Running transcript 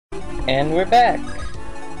And we're back!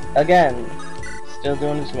 Again. Still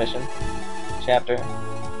doing this mission. Chapter.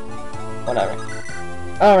 Whatever.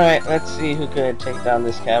 Alright, let's see who could take down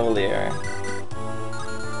this Cavalier.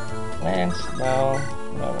 Lance, no.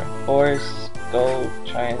 Whatever. Forrest, go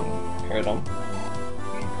try and hurt him.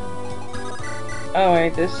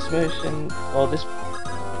 Alright, this mission... Well, this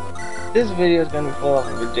video is going to be full of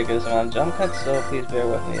a ridiculous amount of jump cuts, so please bear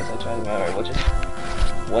with me as I try to remember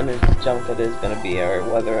when this jump cut is going to be, or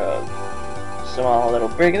whether a small little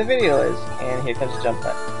break in the video is. And here comes the jump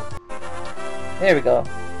cut. There we go.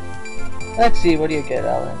 Let's see, what do you get,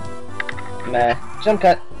 Alan? Meh. Jump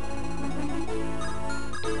cut.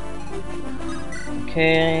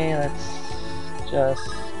 Okay, let's just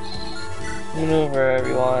maneuver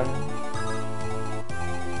everyone.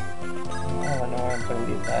 I don't know where I'm putting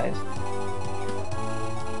these guys.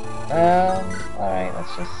 Alright,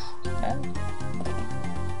 let's just...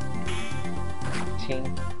 tink.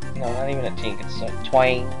 No, not even a tink, it's a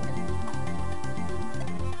twang.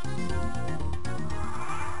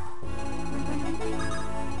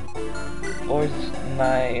 Or is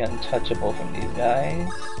nigh untouchable from these guys,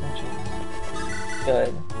 which is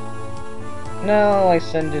good. Now I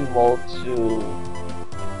send in Volt to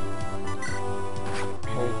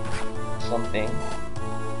hurt something,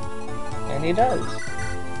 and he does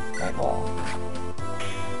quite well.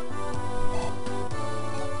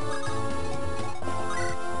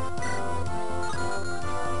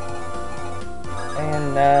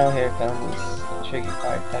 And now here comes the tricky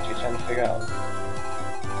part, Patrick's trying to figure out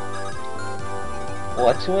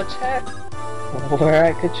what to attack, where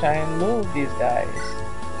I could try and move these guys.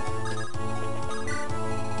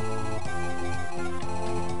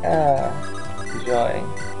 Joy.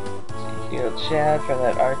 She healed Chad from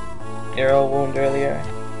that arrow wound earlier.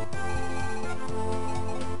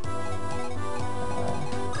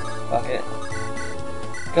 Fuck it.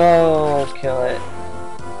 Go kill it.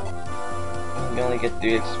 You only get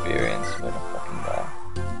 3 experience with a fucking ball.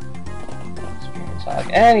 Experience hog.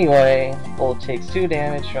 Anyway, Bolt takes 2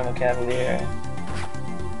 damage from a Cavalier.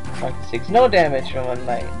 Marcus takes no damage from a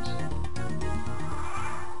Knight.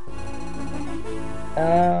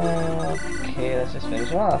 Okay, let's just finish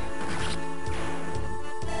him off.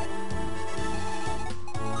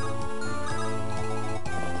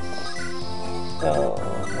 So,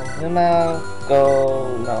 move him out.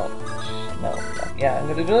 Go. No. Yeah, I'm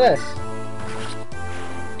gonna do this.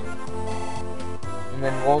 And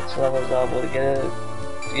then Volt's levels up. Will he get a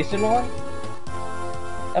decent one?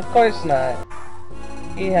 Of course not.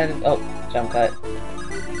 He had... Oh, jump cut.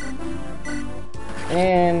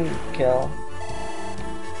 And kill.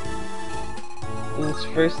 Who's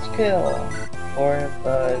first kill for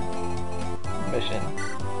the mission.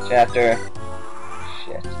 Chapter.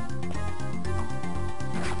 Shit.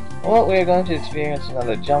 Well, we're going to experience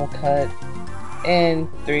another jump cut in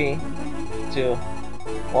 3, 2,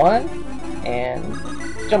 1, and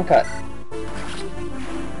jump cut.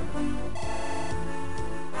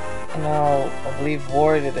 And now, I believe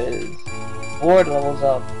Ward it is. Ward levels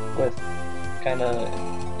up with kinda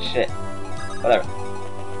shit. Whatever.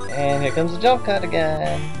 And here comes the jump cut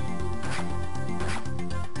again.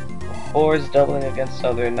 Ward's doubling against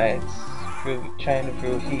other knights, trying to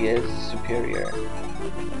prove he is superior.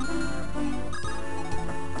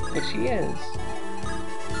 Which he is.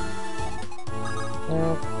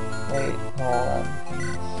 Oh, wait, hold on.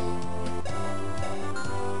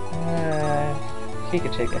 He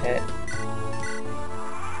could take a hit.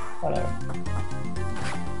 Whatever.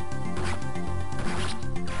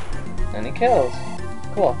 And he kills.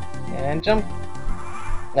 Cool. And jump.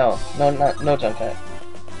 No jump cut.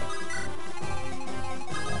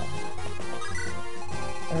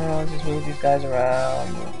 Let's just move these guys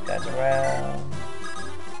around.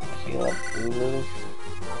 Heal up Lulu.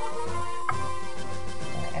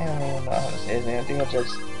 I don't even know how to say his name. I think I'll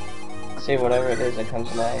just say whatever it is that comes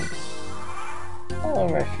to mind.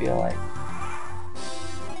 Whatever I feel like.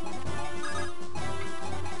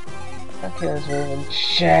 Okay, let's move in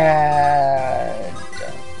Chad.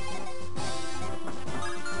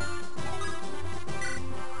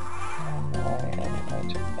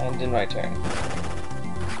 And in my turn.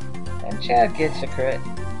 And Chad gets a crit.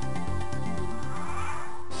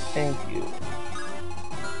 Thank you.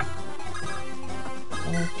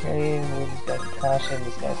 Okay, move this guy with caution.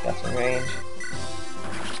 This guy's got some range.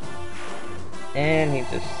 And he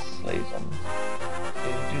just slays him.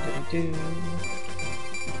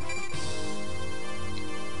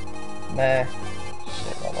 Nah.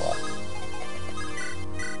 Shit, level up.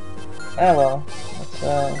 Ah well. Let's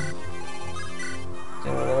do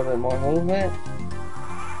a little bit more movement.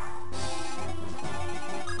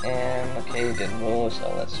 And okay, he didn't move,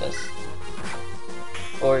 so let's just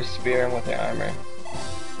force spear him with their armor.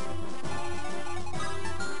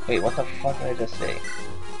 Wait, what the fuck did I just say?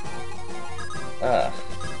 Ugh.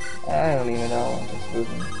 I don't even know, I'm just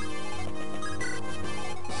losing.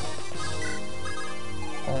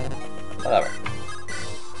 Whatever.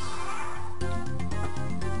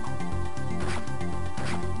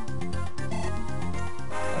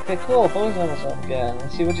 Okay, cool, bonus levels up again.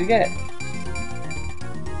 Let's see what you get.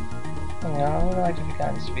 You know, I would like to be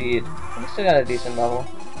kind of speed. We still got a decent level.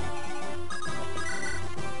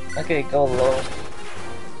 Okay, go low.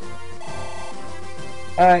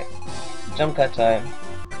 Alright, jump cut time.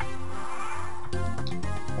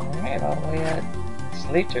 Alright, all the way at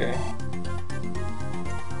Slater.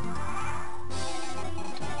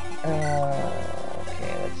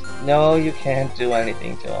 Okay, let's... No, you can't do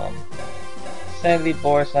anything to him. Sadly,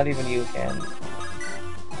 Boris, not even you can.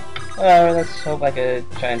 Alright, let's hope I could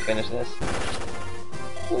try and finish this.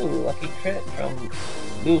 Ooh, lucky crit from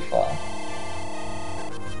Lufa.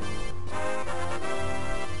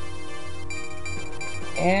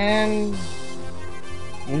 And...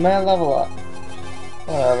 my level up.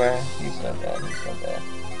 Whatever, he's not bad, he's not bad.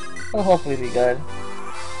 He'll hopefully be good.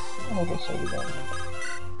 I hope he'll be good.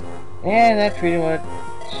 And that pretty much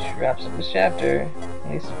wraps up this chapter.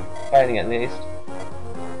 At least, fighting at least.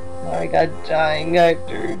 I got dying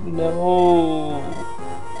actor, no!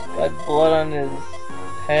 He's got blood on his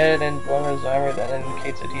head and blood on his armor that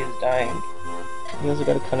indicates that he is dying. He also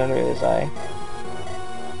got a cut under his eye.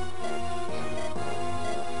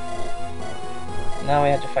 Now we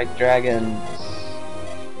have to fight dragons.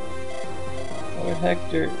 Lord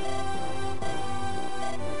Hector.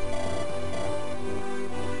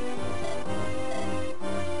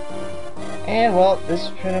 And well, this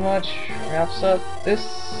pretty much wraps up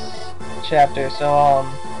this chapter. So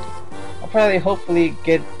I'll probably hopefully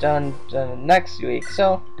get done next week.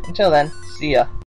 So until then, see ya.